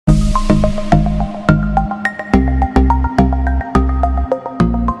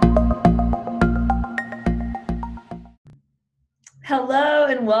Hello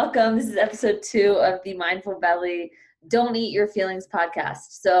and welcome. This is episode 2 of the Mindful Belly Don't Eat Your Feelings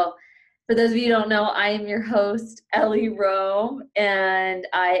podcast. So for those of you who don't know, I am your host, Ellie Rome, and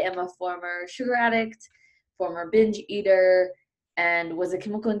I am a former sugar addict, former binge eater, and was a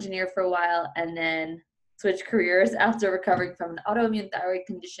chemical engineer for a while, and then switched careers after recovering from an autoimmune thyroid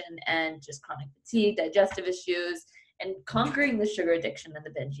condition and just chronic fatigue, digestive issues, and conquering the sugar addiction and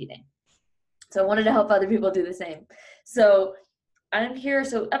the binge eating. So I wanted to help other people do the same. So I'm here.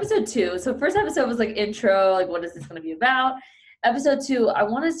 So episode 2. So first episode was like intro, like what is this going to be about? Episode 2, I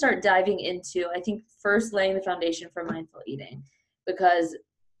want to start diving into, I think first laying the foundation for mindful eating, because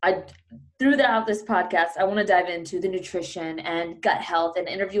throughout this podcast, I want to dive into the nutrition and gut health and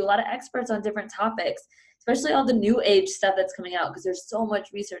interview a lot of experts on different topics, especially all the new age stuff that's coming out, because there's so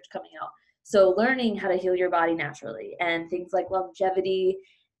much research coming out. So learning how to heal your body naturally and things like longevity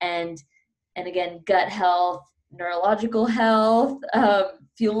and again, gut health, neurological health,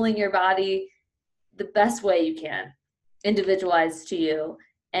 fueling your body the best way you can, individualized to you,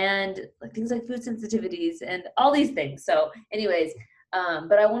 and like things like food sensitivities and all these things. So anyways,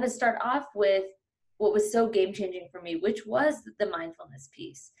 but I want to start off with what was so game-changing for me, which was the mindfulness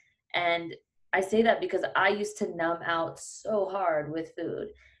piece. And I say that because I used to numb out so hard with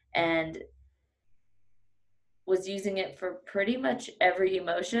food and was using it for pretty much every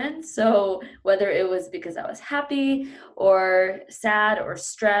emotion. So whether it was because I was happy or sad or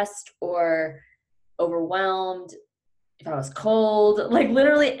stressed or overwhelmed, if I was cold, like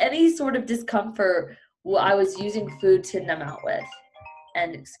literally any sort of discomfort, I was using food to numb out with.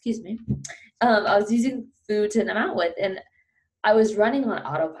 And excuse me, I was using food to numb out with, and I was running on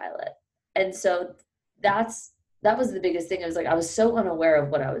autopilot. And so that was the biggest thing. It was like I was so unaware of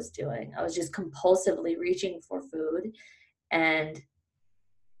what I was doing. I was just compulsively reaching for food and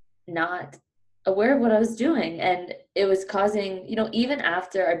not aware of what I was doing. And it was causing, even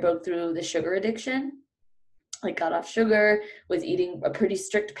after I broke through the sugar addiction, like got off sugar, was eating a pretty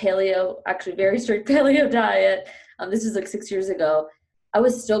strict paleo, actually very strict paleo diet. This was like 6 years ago. I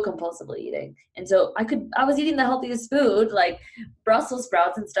was still compulsively eating. And so I was eating the healthiest food, like Brussels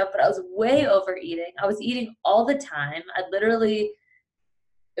sprouts and stuff, but I was way overeating. I was eating all the time.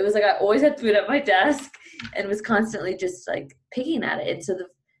 It was like I always had food at my desk and was constantly just like picking at it. And so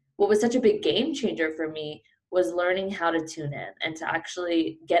what was such a big game changer for me was learning how to tune in and to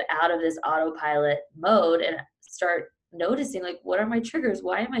actually get out of this autopilot mode and start noticing, like, what are my triggers?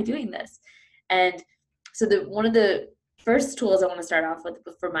 Why am I doing this? And so one of the first tools I want to start off with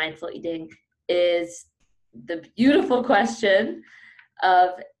for mindful eating is the beautiful question of,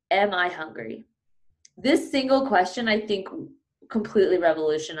 am I hungry? This single question, I think, completely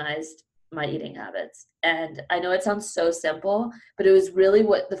revolutionized my eating habits. And I know it sounds so simple, but it was really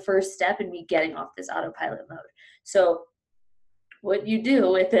the first step in me getting off this autopilot mode. So what you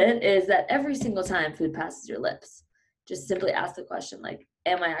do with it is that every single time food passes your lips, just simply ask the question, like,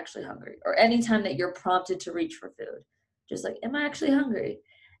 am I actually hungry? Or anytime that you're prompted to reach for food, just like, am I actually hungry?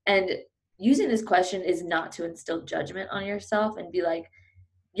 And using this question is not to instill judgment on yourself and be like,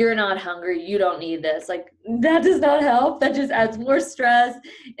 you're not hungry, you don't need this. Like, that does not help. That just adds more stress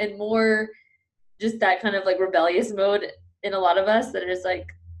and more just that kind of like rebellious mode in a lot of us that are just like,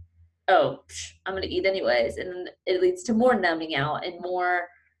 oh, I'm going to eat anyways. And it leads to more numbing out and more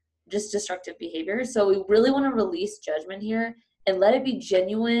just destructive behavior. So we really want to release judgment here and let it be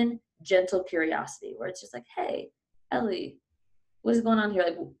genuine, gentle curiosity, where it's just like, hey, Ellie, what is going on here?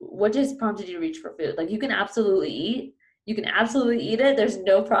 Like, what just prompted you to reach for food? Like, you can absolutely eat. You can absolutely eat it. There's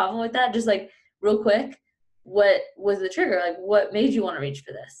no problem with that. Just like real quick, what was the trigger? Like, what made you want to reach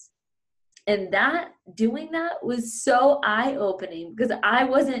for this? And doing that was so eye-opening because I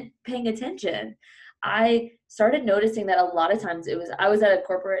wasn't paying attention. I started noticing that a lot of times I was at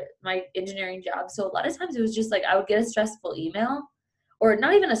my engineering job. So a lot of times it was just like, I would get a stressful email, or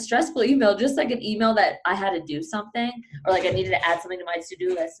not even a stressful email, just like an email that I had to do something, or like I needed to add something to my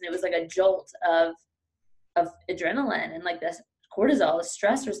to-do list. And it was like a jolt of adrenaline and like this cortisol, a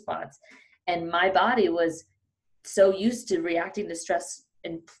stress response. And my body was so used to reacting to stress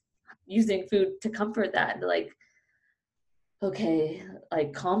and using food to comfort that, and like, okay,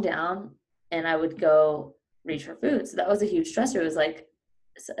 like calm down. And I would go reach for food. So that was a huge stressor. It was like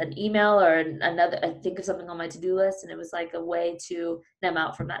an email or another, I think of something on my to-do list, and it was like a way to numb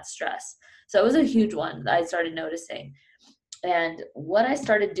out from that stress. So it was a huge one that I started noticing. And what I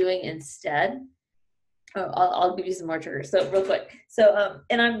started doing instead, I'll give you some more triggers. So real quick. So,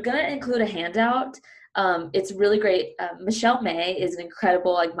 and I'm going to include a handout. It's really great. Michelle May is an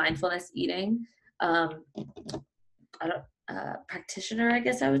incredible like mindfulness eating practitioner, I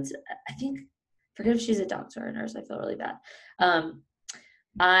guess I think forget if she's a doctor or a nurse. I feel really bad.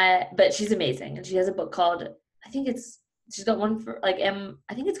 But she's amazing, and she has a book called, I think she's got one for like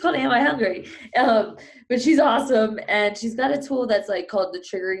I think it's called Am I Hungry? But she's awesome, and she's got a tool that's like called the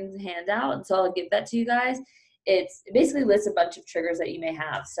Triggering Handout, and so I'll give that to you guys. It basically lists a bunch of triggers that you may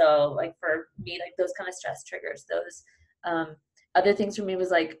have. So like for me, like those kind of stress triggers, those other things for me was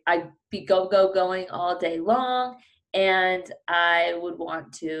like I'd be going all day long, and I would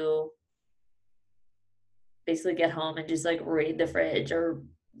want to basically get home and just like raid the fridge or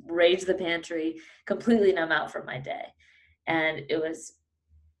rage the pantry, completely numb out from my day. And it was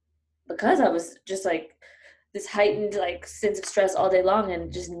because I was just like this heightened like sense of stress all day long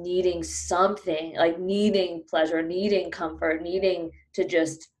and just needing something, like needing pleasure, needing comfort, needing to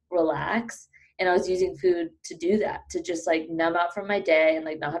just relax. And I was using food to do that, to just like numb out from my day and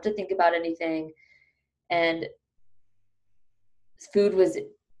like not have to think about anything. And food was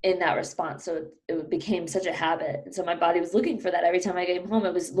in that response. So it became such a habit. And so my body was looking for that every time I came home.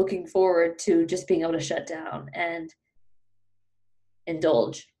 It was looking forward to just being able to shut down and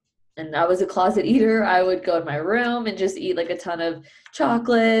indulge. And I was a closet eater. I would go in my room and just eat like a ton of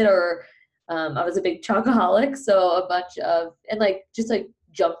chocolate, or I was a big chocoholic. So a bunch of, and like just like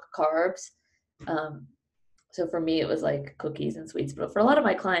junk carbs. So for me, it was like cookies and sweets. But for a lot of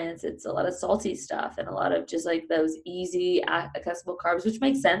my clients, it's a lot of salty stuff and a lot of just like those easy, accessible carbs, which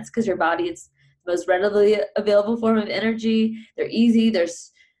makes sense because your body, it's the most readily available form of energy. They're easy.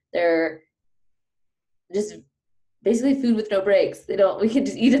 They're just basically food with no breaks. We can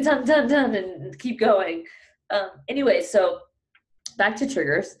just eat a ton and keep going. Anyway, so back to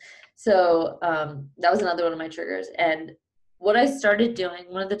triggers. So that was another one of my triggers. And what I started doing,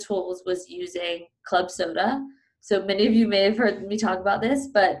 one of the tools was using club soda. So many of you may have heard me talk about this,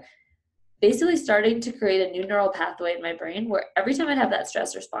 but basically starting to create a new neural pathway in my brain where every time I'd have that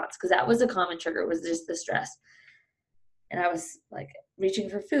stress response, because that was a common trigger, was just the stress. And I was like reaching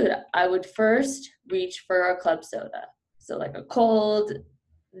for food. I would first reach for a club soda. So like a cold,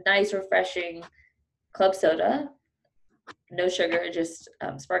 nice, refreshing club soda, no sugar, just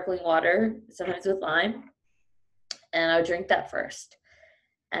sparkling water, sometimes with lime. And I would drink that first.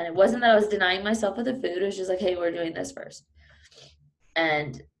 And it wasn't that I was denying myself of the food. It was just like, hey, we're doing this first.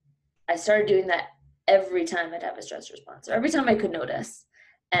 And I started doing that every time I'd have a stress response, or every time I could notice.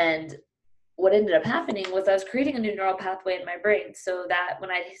 And what ended up happening was I was creating a new neural pathway in my brain, so that when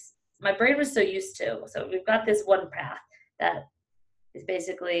my brain was so used to, so we've got this one path that is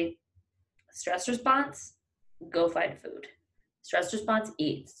basically stress response, go find food. Stress response,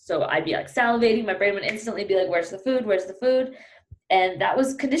 eat. So I'd be like salivating, my brain would instantly be like, where's the food? Where's the food? And that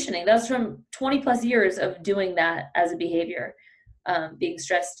was conditioning. That was from 20 plus years of doing that as a behavior, being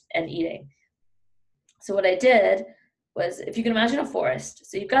stressed and eating. So what I did was, if you can imagine a forest.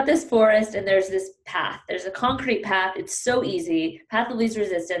 So you've got this forest and there's this path. There's a concrete path. It's so easy. Path of least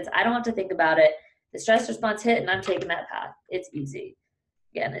resistance. I don't have to think about it. The stress response hit and I'm taking that path. It's easy.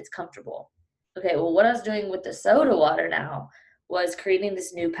 Again, it's comfortable. Okay, well, what I was doing with the soda water now was creating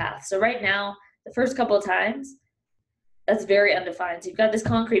this new path. So right now, the first couple of times, that's very undefined. So you've got this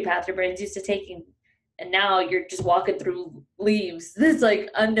concrete path your brain's used to taking, and now you're just walking through leaves, this like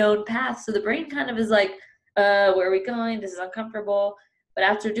unknown path. So the brain kind of is like, where are we going? This is uncomfortable. But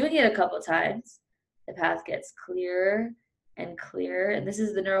after doing it a couple of times, the path gets clearer and clearer. And this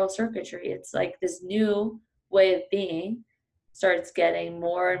is the neural circuitry. It's like this new way of being starts getting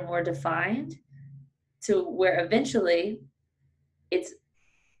more and more defined, to where eventually it's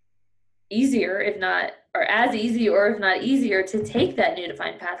easier, if not, or as easy, or if not easier, to take that new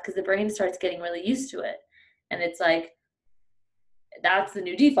defined path, because the brain starts getting really used to it. And it's like, that's the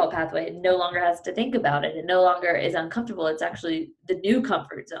new default pathway. It no longer has to think about it. It no longer is uncomfortable. It's actually the new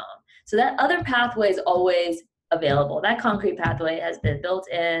comfort zone. So that other pathway is always available. That concrete pathway has been built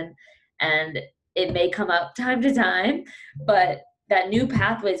in, and it may come up time to time, but that new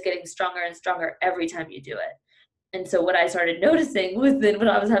pathway is getting stronger and stronger every time you do it. And so what I started noticing was then when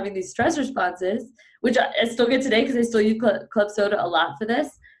I was having these stress responses, which I still get today because I still use club soda a lot for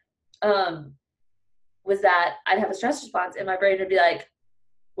this, was that I'd have a stress response and my brain would be like,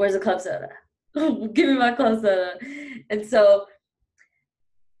 where's the club soda? Give me my club soda. And so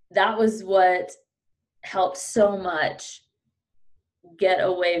that was what helped so much get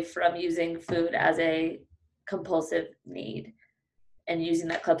away from using food as a compulsive need. And using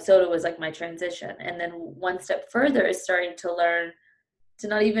that club soda was like my transition. And then one step further is starting to learn to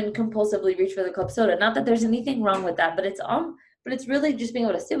not even compulsively reach for the club soda. Not that there's anything wrong with that, but it's really just being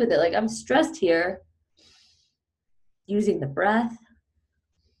able to sit with it. Like, I'm stressed here, using the breath.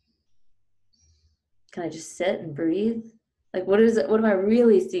 Can I just sit and breathe? Like, what am I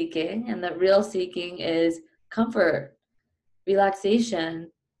really seeking? And the real seeking is comfort,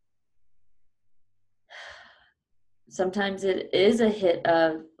 relaxation. Sometimes it is a hit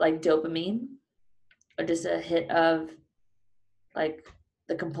of like dopamine, or just a hit of like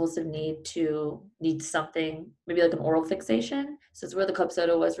the compulsive need something, maybe like an oral fixation. So it's where the club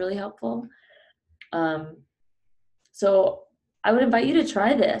soda was really helpful. Um, so I would invite you to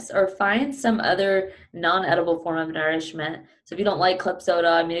try this or find some other non-edible form of nourishment. So if you don't like club soda,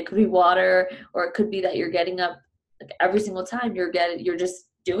 I mean, it could be water, or it could be that you're getting up like every single time you're just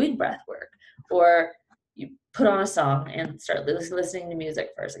doing breath work, or you put on a song and start listening to music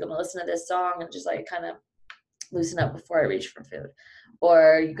first. Like, I'm gonna listen to this song and just like kind of loosen up before I reach for food,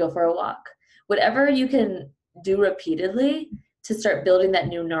 or you go for a walk. Whatever you can do repeatedly to start building that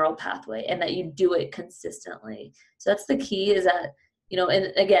new neural pathway, and that you do it consistently. So that's the key, is that,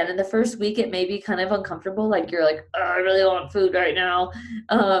 and again, in the first week, it may be kind of uncomfortable. Like, you're like, oh, I really want food right now.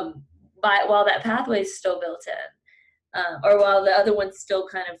 But while that pathway is still built in, or while the other one's still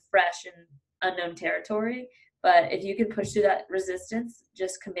kind of fresh in unknown territory. But if you can push through that resistance,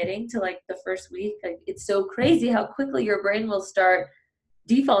 just committing to like the first week, like, it's so crazy how quickly your brain will start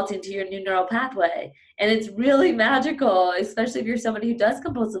defaulting to your new neural pathway. And it's really magical, especially if you're somebody who does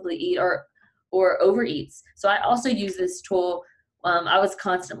compulsively eat or overeats. So I also use this tool. I was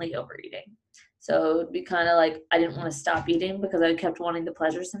constantly overeating. So it'd be kind of like, I didn't want to stop eating because I kept wanting the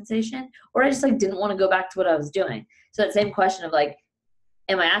pleasure sensation, or I just like didn't want to go back to what I was doing. So that same question of like,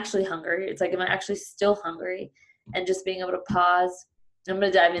 am I actually hungry? It's like, am I actually still hungry? And just being able to pause. I'm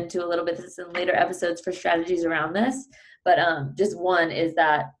going to dive into a little bit of this in later episodes for strategies around this. But just one is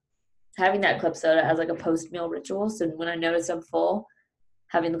that having that club soda as like a post-meal ritual. So when I notice I'm full,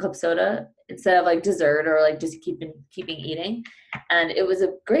 having the club soda instead of like dessert, or like just keeping eating. And it was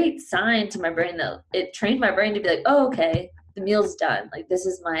a great sign to my brain that it trained my brain to be like, oh, okay, the meal's done. Like, this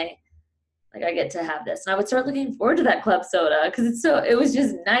is like, I get to have this. And I would start looking forward to that club soda because it was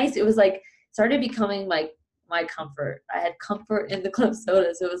just nice. It was like, started becoming my comfort. I had comfort in the club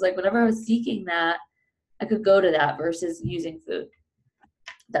soda. So it was like, whenever I was seeking that, I could go to that versus using food.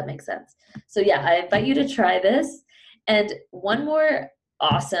 If that makes sense. So yeah, I invite you to try this. And one more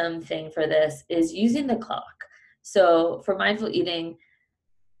awesome thing for this is using the clock. So for mindful eating,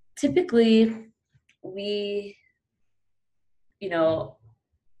 typically we, in a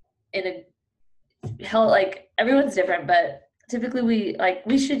like, everyone's different, but typically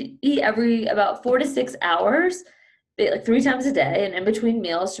we should eat every about 4 to 6 hours, like 3 times a day, and in between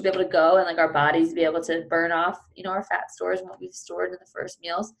meals to be able to go and like our bodies be able to burn off, our fat stores and what we've stored in the first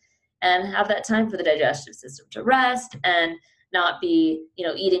meals, and have that time for the digestive system to rest and not be,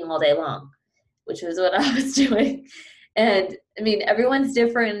 eating all day long, which was what I was doing. And I mean, everyone's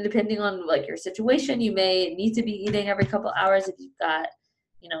different, depending on like your situation. You may need to be eating every couple hours if you've got,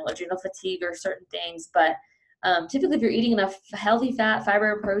 adrenal fatigue or certain things. But typically, if you're eating enough healthy fat,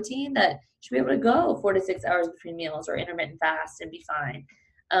 fiber, and protein, that you should be able to go 4 to 6 hours between meals, or intermittent fast, and be fine.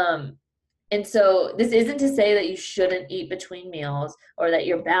 And so this isn't to say that you shouldn't eat between meals, or that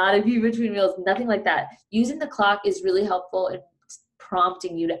you're bad if you eat between meals, nothing like that. Using the clock is really helpful in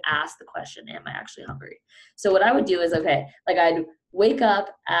prompting you to ask the question, am I actually hungry? So what I would do is, okay, like, I'd wake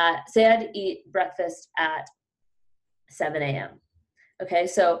up say I'd eat breakfast at 7 a.m. Okay,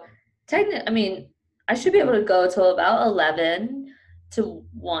 so technically, I mean, I should be able to go till about 11 to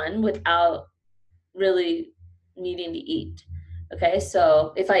 1 without really needing to eat. Okay,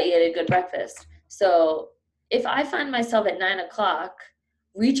 so if I eat a good breakfast. So if I find myself at 9 o'clock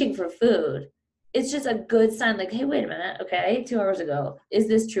reaching for food, it's just a good sign, like, hey, wait a minute, okay, I ate 2 hours ago. Is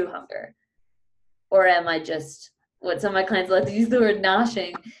this true hunger? Or am I just, what some of my clients like to use the word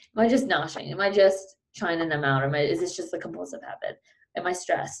noshing? Am I just noshing? Am I just trying to numb out? Is this just a compulsive habit? Am I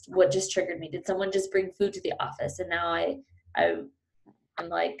stressed? What just triggered me? Did someone just bring food to the office and now I'm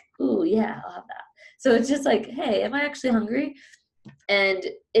like, ooh, yeah, I'll have that. So it's just like, hey, am I actually hungry? And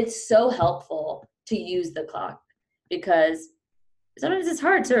it's so helpful to use the clock, because sometimes it's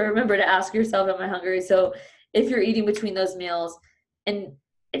hard to remember to ask yourself, am I hungry? So if you're eating between those meals, and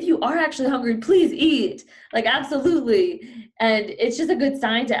if you are actually hungry, please eat, like, absolutely. And it's just a good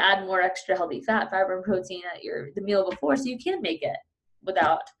sign to add more extra healthy fat, fiber, and protein at the meal before, so you can make it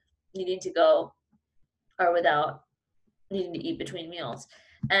without needing to go, or without needing to eat between meals.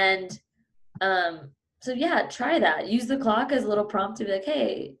 And so yeah, try that. Use the clock as a little prompt to be like,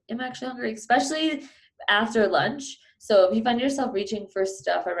 hey, am I actually hungry? Especially after lunch. So if you find yourself reaching for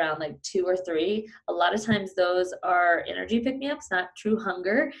stuff around like 2 or 3, a lot of times those are energy pick-me-ups, not true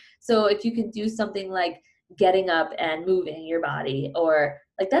hunger. So if you can do something like getting up and moving your body, or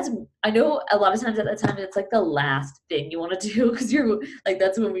like I know a lot of times at that time it's like the last thing you want to do because you're like,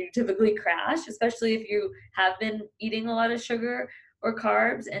 that's when we typically crash, especially if you have been eating a lot of sugar or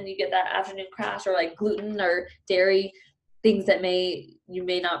carbs and you get that afternoon crash, or like gluten or dairy things that you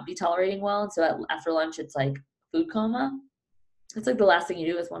may not be tolerating well. And so after lunch, it's like food coma. It's like the last thing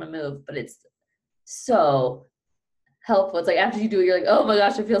you do is want to move, but it's so helpful. It's like after you do it, you're like, oh my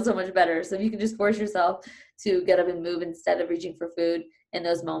gosh, I feel so much better. So if you can just force yourself to get up and move instead of reaching for food in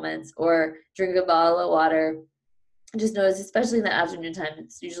those moments, or drink a bottle of water. Just notice, especially in the afternoon time,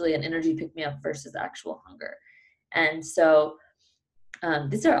 it's usually an energy pick me up versus actual hunger. And so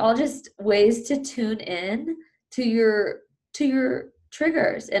these are all just ways to tune in to your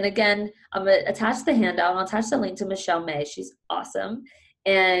triggers. And again, I'm gonna attach the handout. I'll attach the link to Michelle May. She's awesome.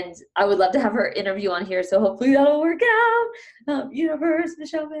 And I would love to have her interview on here. So hopefully that'll work out. Universe,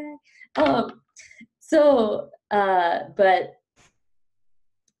 Michelle May. But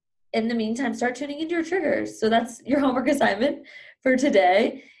in the meantime, start tuning into your triggers. So that's your homework assignment for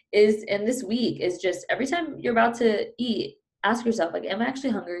today in this week is just every time you're about to eat, ask yourself, like, am I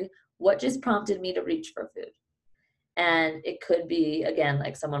actually hungry? What just prompted me to reach for food? And it could be, again,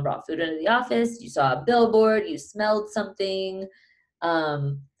 like someone brought food into the office, you saw a billboard, you smelled something.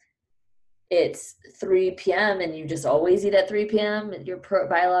 It's 3 p.m. and you just always eat at 3 p.m.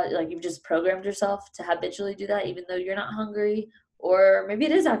 You've just programmed yourself to habitually do that, even though you're not hungry, or maybe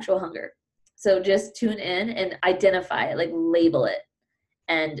it is actual hunger. So just tune in and identify it, like label it.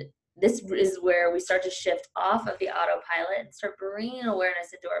 And this is where we start to shift off of the autopilot and start bringing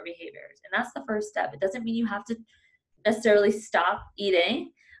awareness into our behaviors. And that's the first step. It doesn't mean you have to necessarily stop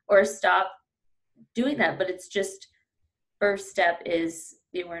eating or stop doing that, but it's just first step is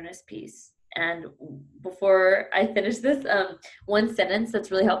the awareness piece. And before I finish this, one sentence that's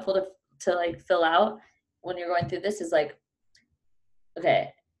really helpful to like fill out when you're going through this is like,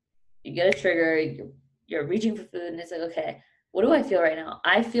 okay, you get a trigger, you're reaching for food, and it's like, okay, what do I feel right now?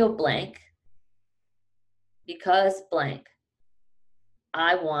 I feel blank because blank.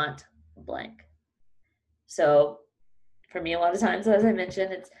 I want blank. So for me, a lot of times, as I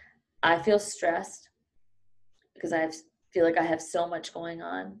mentioned, I feel stressed because I feel like I have so much going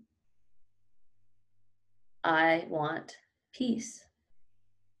on. I want peace,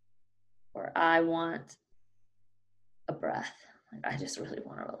 or I want a breath. Like, I just really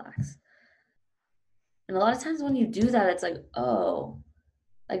want to relax. And a lot of times when you do that, it's like, oh,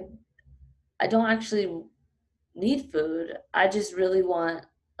 like I don't actually need food. I just really want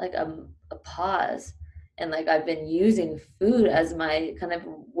like a pause. And like I've been using food as my kind of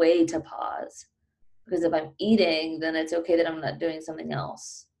way to pause. Because if I'm eating, then it's okay that I'm not doing something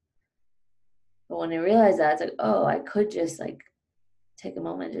else. But when I realize that, it's like, oh, I could just like take a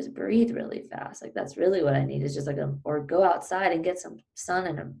moment and just breathe really fast. Like that's really what I need, is just like or go outside and get some sun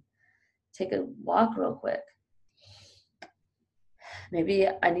and take a walk real quick. Maybe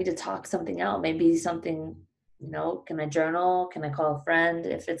I need to talk something out. Maybe something, can I journal? Can I call a friend?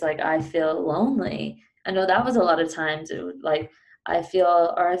 If it's like I feel lonely. I know that was a lot of times it would like I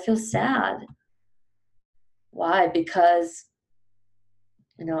feel sad. Why? Because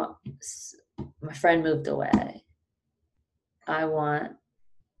my friend moved away. I want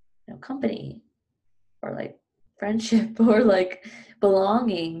company, or like friendship, or like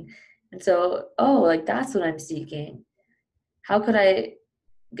belonging. And so, like that's what I'm seeking. How could I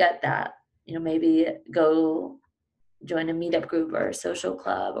get that? Maybe go join a meetup group or a social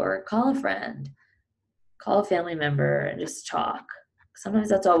club, or call a friend, call a family member, and just talk. Sometimes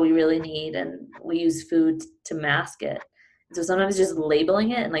that's all we really need, and we use food to mask it. So sometimes just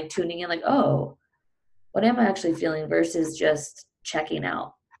labeling it and like tuning in, like, oh, what am I actually feeling, versus just checking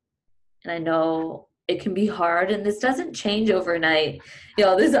out. And I know it can be hard, and this doesn't change overnight.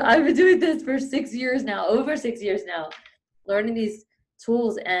 I've been doing this for 6 years now, over 6 years now, learning these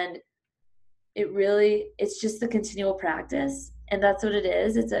tools, and it's just the continual practice. And that's what it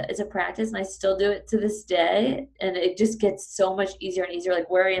is. It's a practice, and I still do it to this day, and it just gets so much easier and easier. Like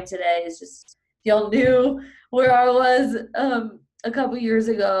where I am today is just, y'all knew where I was a couple years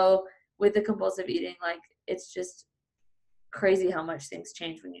ago with the compulsive eating. Like it's just crazy how much things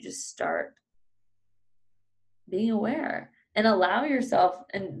change when you just start being aware and allow yourself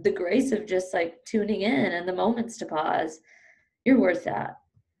and the grace of just like tuning in and the moments to pause. You're worth that.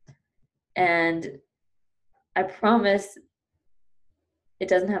 And I promise it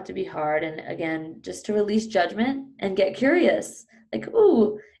doesn't have to be hard. And again, just to release judgment and get curious. Like,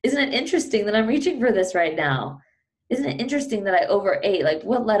 ooh, isn't it interesting that I'm reaching for this right now? Isn't it interesting that I overate? Like,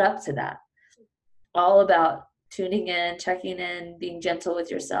 what led up to that? All about tuning in, checking in, being gentle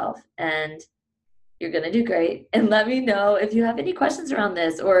with yourself, and You're going to do great. And let me know if you have any questions around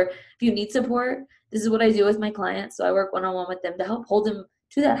this, or if you need support. This is what I do with my clients. So I work one-on-one with them to help hold them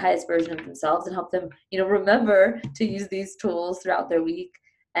to that highest version of themselves and help them, remember to use these tools throughout their week,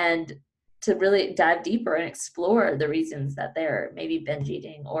 and to really dive deeper and explore the reasons that they're maybe binge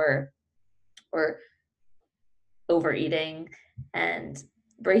eating or overeating and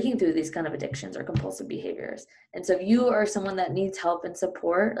breaking through these kind of addictions or compulsive behaviors. And so if you are someone that needs help and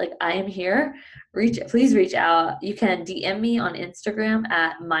support, like I am here, please reach out. You can DM me on Instagram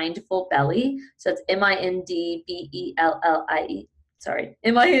at Mindful Belly. So it's MINDBELLIE. Sorry,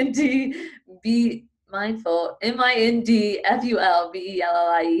 MINDB mindful,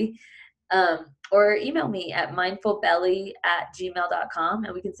 MINDFULBELLIE. Or email me at mindfulbelly@gmail.com,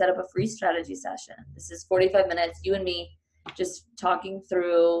 and we can set up a free strategy session. This is 45 minutes, you and me, just talking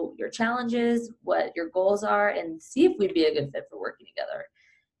through your challenges, what your goals are, and see if we'd be a good fit for working together.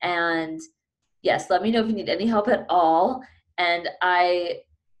 And yes, let me know if you need any help at all. And I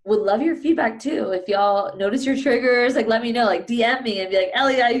would love your feedback too. If y'all notice your triggers, like let me know, like DM me and be like,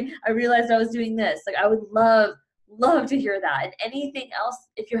 Ellie, I realized I was doing this. Like I would love to hear that. And anything else,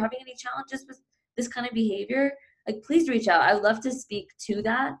 if you're having any challenges with this kind of behavior, like please reach out. I would love to speak to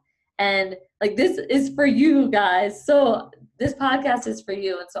that. And like this is for you guys. So this podcast is for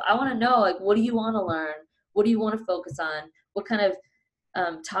you. And so I want to know, like, what do you want to learn? What do you want to focus on? What kind of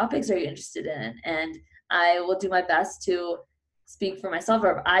topics are you interested in? And I will do my best to speak for myself,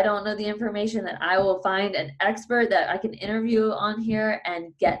 or if I don't know the information, then I will find an expert that I can interview on here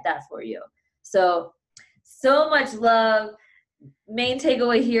and get that for you. So much love. Main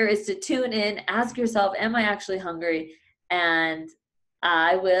takeaway here is to tune in, ask yourself, am I actually hungry? And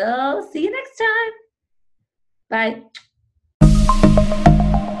I will see you next time. Bye.